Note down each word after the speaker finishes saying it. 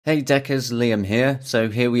Hey Deckers, Liam here. So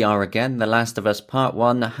here we are again. The Last of Us Part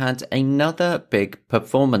 1 had another big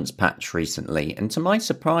performance patch recently, and to my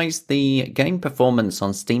surprise, the game performance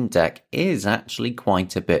on Steam Deck is actually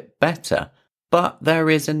quite a bit better. But there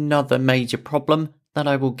is another major problem that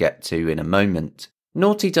I will get to in a moment.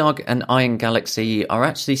 Naughty Dog and Iron Galaxy are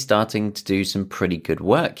actually starting to do some pretty good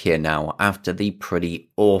work here now after the pretty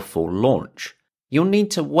awful launch. You'll need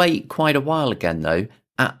to wait quite a while again though,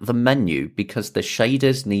 at the menu because the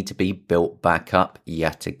shaders need to be built back up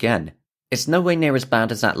yet again. It's nowhere near as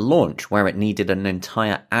bad as at launch where it needed an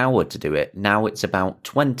entire hour to do it. Now it's about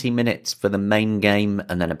 20 minutes for the main game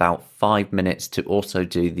and then about 5 minutes to also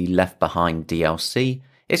do the Left Behind DLC.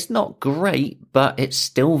 It's not great, but it's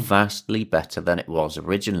still vastly better than it was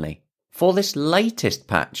originally. For this latest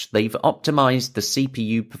patch, they've optimized the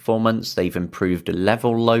CPU performance, they've improved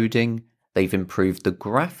level loading, they've improved the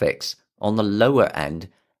graphics on the lower end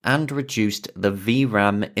and reduced the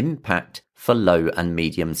VRAM impact for low and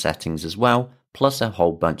medium settings as well, plus a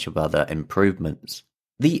whole bunch of other improvements.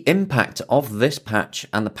 The impact of this patch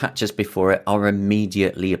and the patches before it are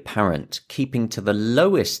immediately apparent, keeping to the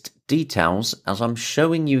lowest details as I'm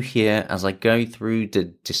showing you here as I go through the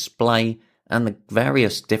display and the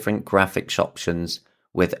various different graphics options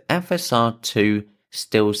with FSR2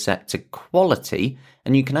 still set to quality,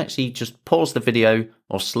 and you can actually just pause the video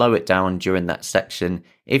or slow it down during that section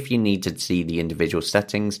if you need to see the individual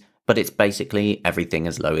settings, but it's basically everything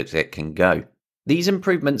as low as it can go. These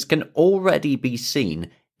improvements can already be seen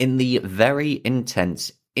in the very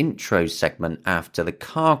intense intro segment after the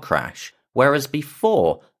car crash, whereas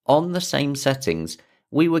before, on the same settings,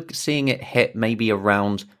 we were seeing it hit maybe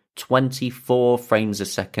around 24 frames a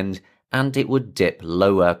second, and it would dip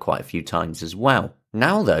lower quite a few times as well.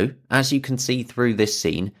 Now though, as you can see through this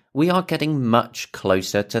scene, we are getting much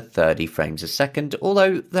closer to 30 frames a second,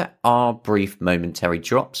 although there are brief momentary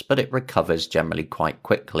drops, but it recovers generally quite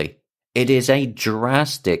quickly. It is a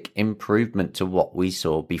drastic improvement to what we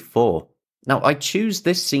saw before. Now I choose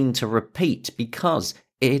this scene to repeat because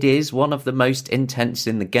it is one of the most intense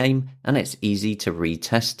in the game and it's easy to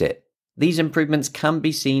retest it. These improvements can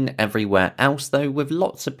be seen everywhere else though, with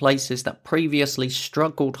lots of places that previously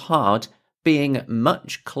struggled hard being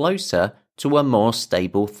much closer to a more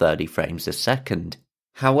stable 30 frames a second.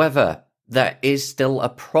 However, there is still a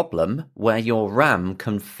problem where your RAM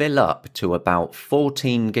can fill up to about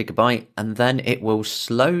 14GB and then it will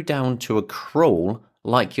slow down to a crawl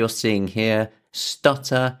like you're seeing here,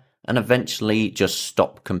 stutter, and eventually just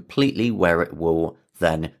stop completely where it will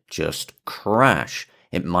then just crash.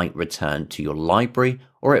 It might return to your library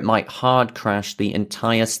or it might hard crash the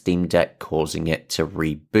entire Steam Deck, causing it to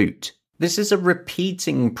reboot. This is a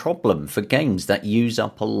repeating problem for games that use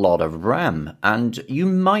up a lot of RAM, and you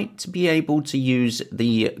might be able to use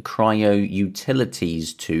the cryo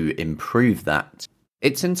utilities to improve that.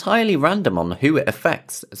 It's entirely random on who it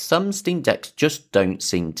affects. Some Steam Decks just don't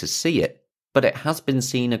seem to see it, but it has been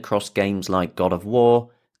seen across games like God of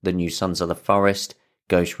War, the new Sons of the Forest,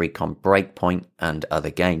 Ghost Recon Breakpoint, and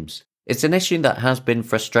other games. It's an issue that has been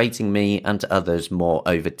frustrating me and others more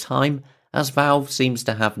over time, as Valve seems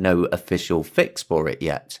to have no official fix for it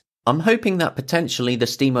yet. I'm hoping that potentially the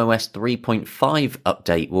SteamOS 3.5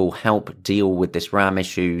 update will help deal with this RAM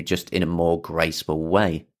issue just in a more graceful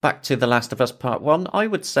way. Back to The Last of Us Part 1, I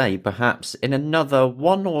would say perhaps in another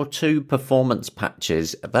 1 or 2 performance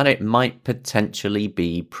patches that it might potentially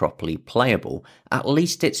be properly playable. At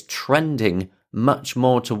least it's trending much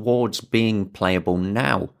more towards being playable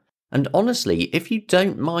now. And honestly, if you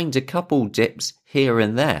don't mind a couple dips here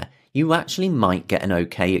and there, you actually might get an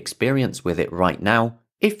okay experience with it right now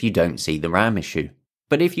if you don't see the RAM issue.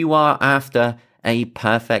 But if you are after a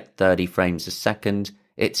perfect 30 frames a second,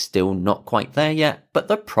 it's still not quite there yet, but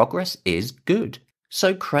the progress is good.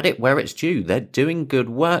 So credit where it's due, they're doing good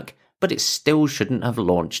work, but it still shouldn't have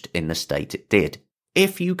launched in the state it did.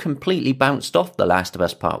 If you completely bounced off The Last of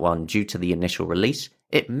Us Part 1 due to the initial release,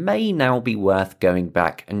 it may now be worth going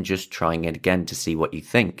back and just trying it again to see what you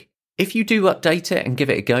think. If you do update it and give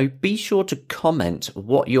it a go, be sure to comment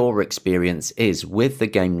what your experience is with the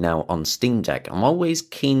game now on Steam Deck. I'm always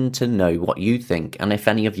keen to know what you think and if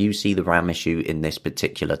any of you see the RAM issue in this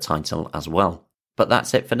particular title as well. But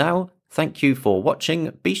that's it for now. Thank you for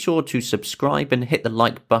watching. Be sure to subscribe and hit the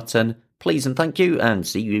like button. Please and thank you, and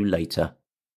see you later.